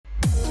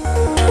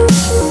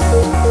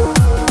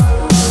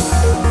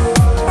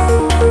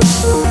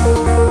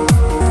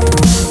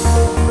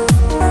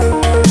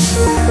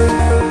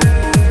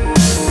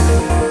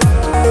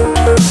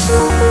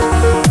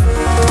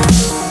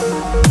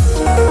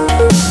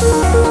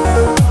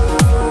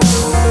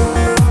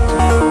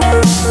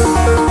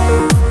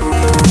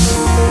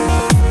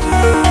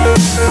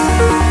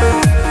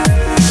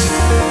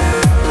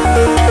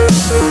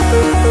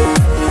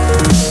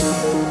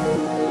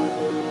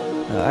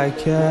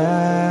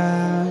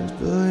eyes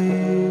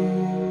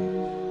believe.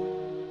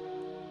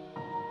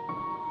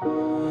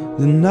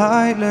 The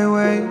night lay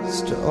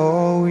waste to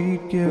all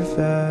we'd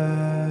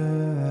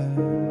given,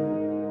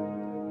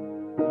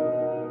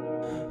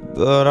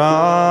 but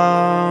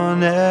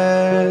honestly,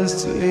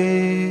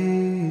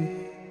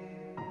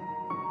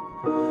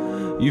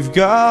 you've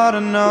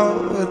gotta know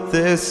that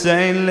this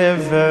ain't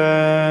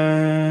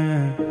living.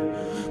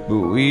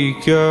 But we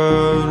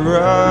could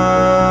run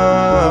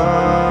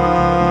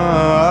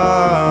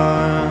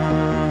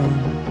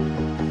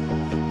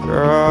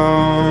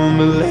from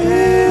Elysium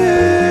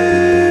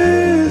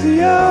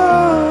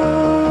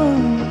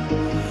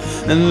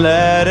and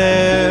let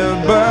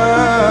it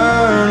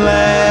burn,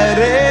 let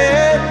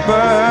it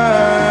burn.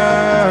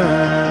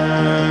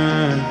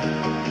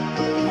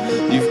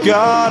 You've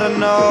gotta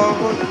know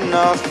that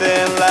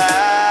nothing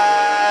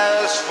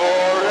lasts forever.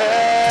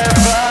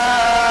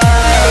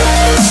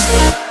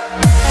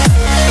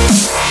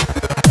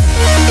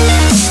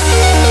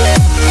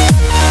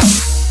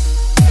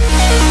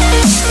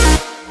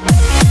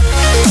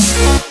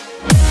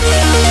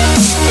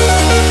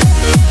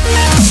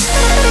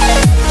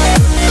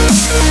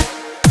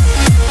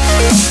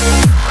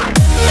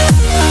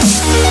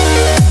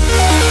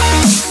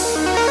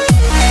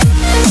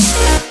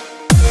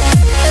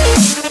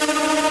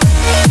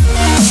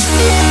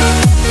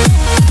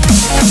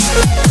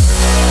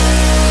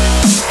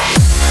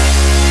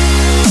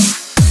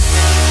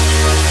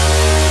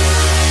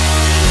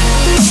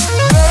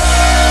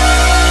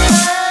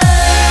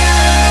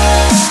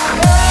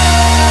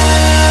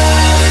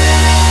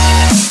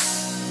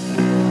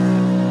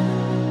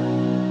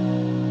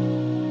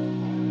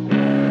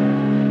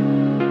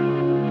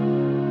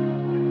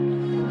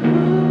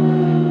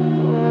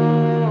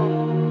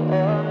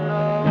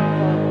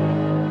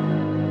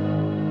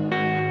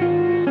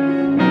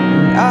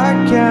 I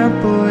can't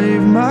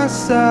believe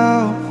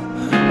myself.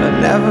 I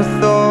never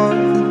thought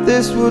that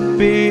this would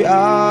be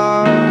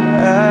our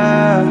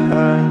end,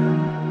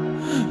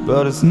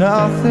 but it's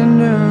nothing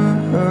new.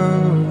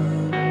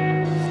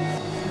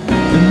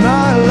 And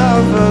my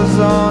lover's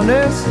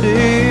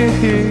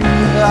honesty,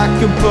 I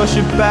can push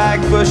it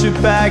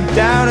back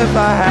down if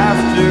I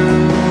have to.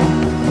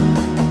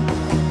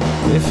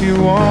 If you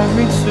want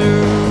me to,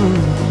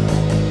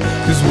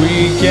 'cause we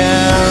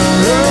can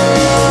run,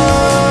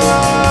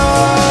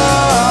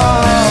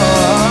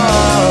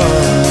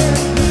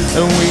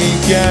 and we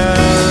can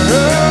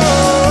run.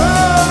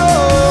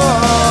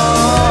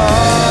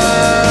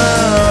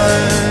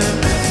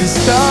 The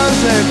stars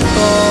they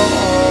fall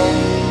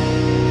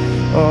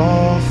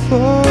all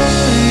for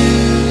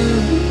you.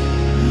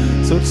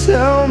 So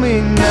tell me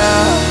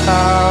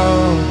now,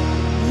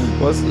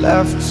 what's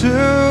left to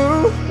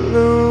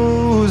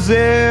lose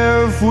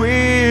if we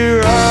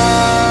run?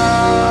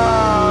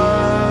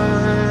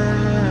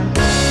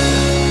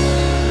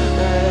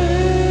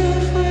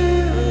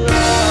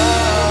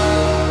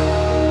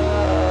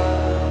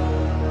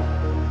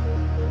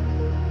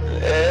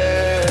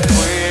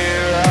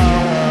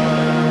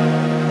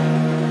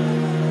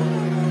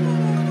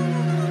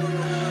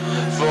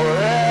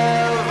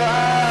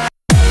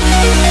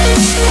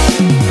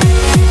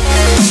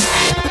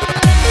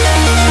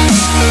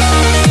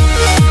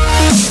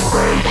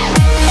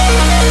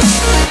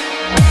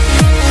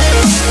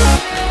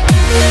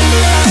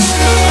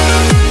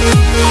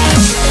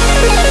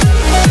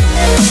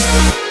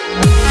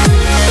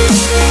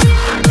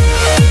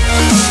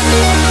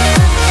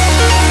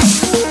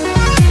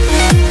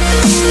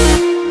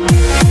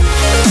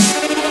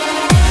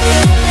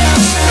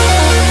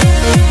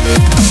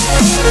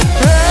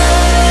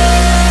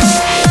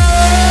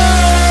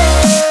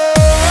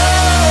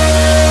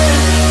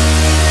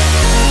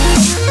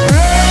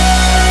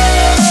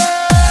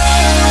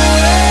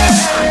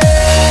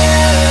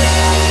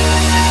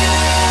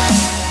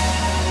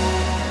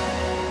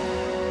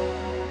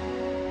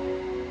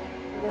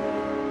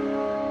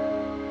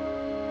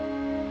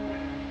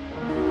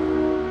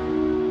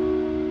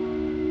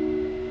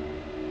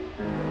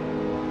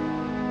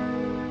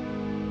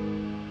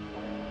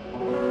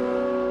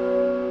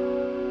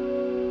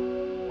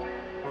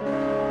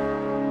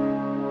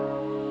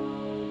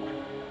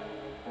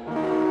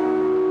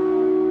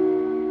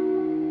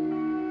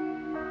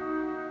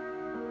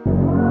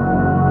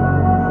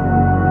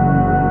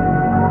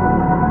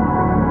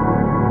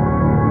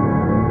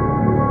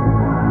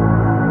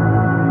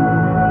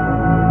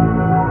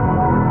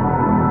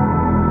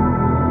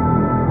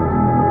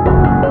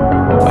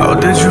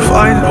 Did you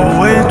find a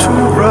way to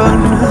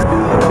run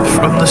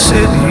from the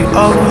city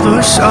of the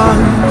sun?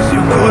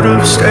 You could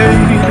have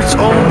stayed, it's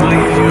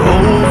only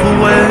over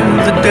when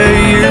the day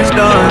is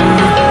done.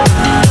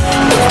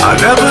 I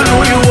never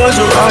knew you was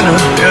a runner,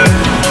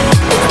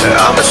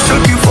 yeah. I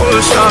mistook you for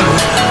a son.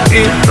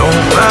 It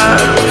don't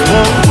matter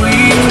what we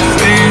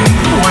think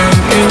when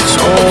it's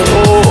all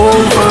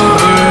over,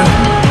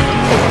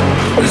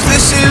 'cause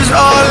this is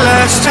our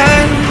last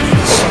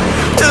chance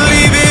to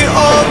leave it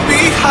all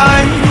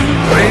behind.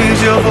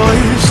 Raise your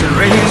voice and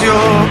raise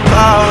your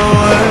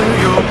power,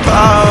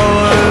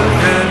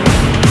 yeah.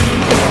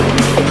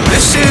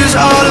 This is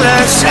our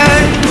last chance.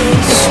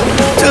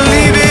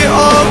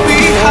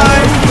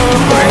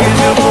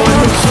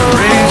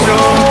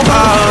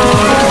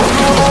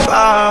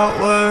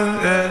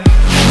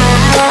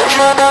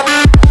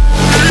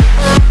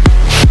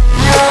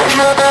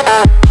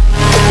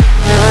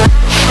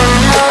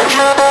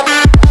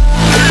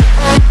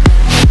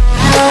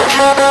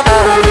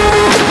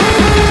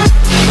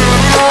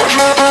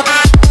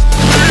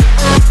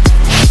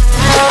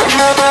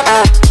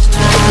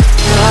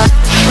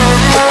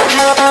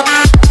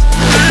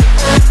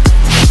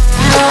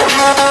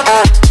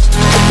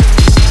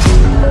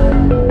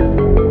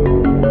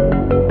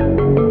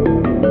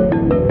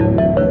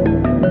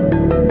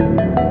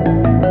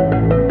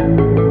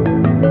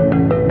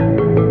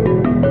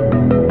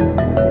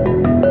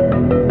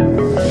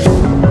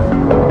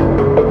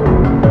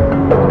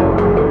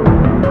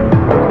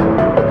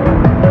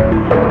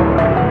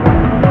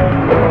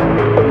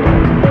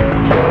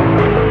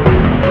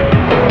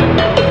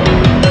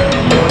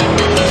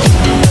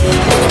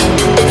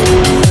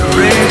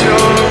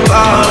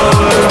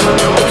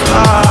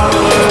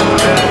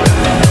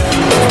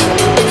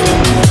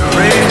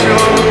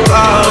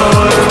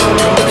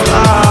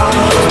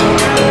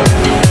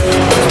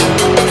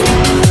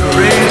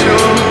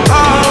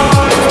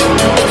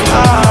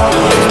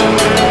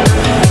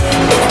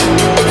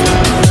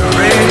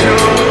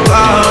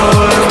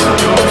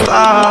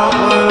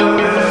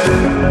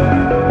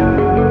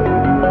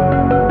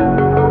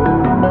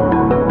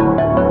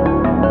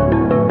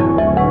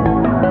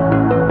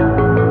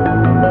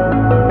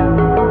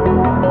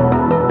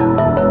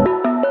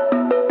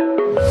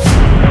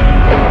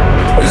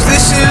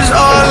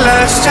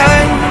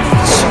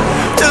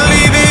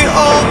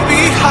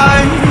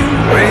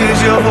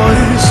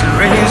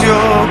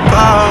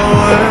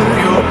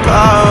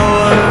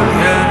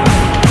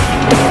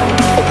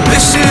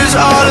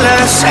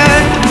 say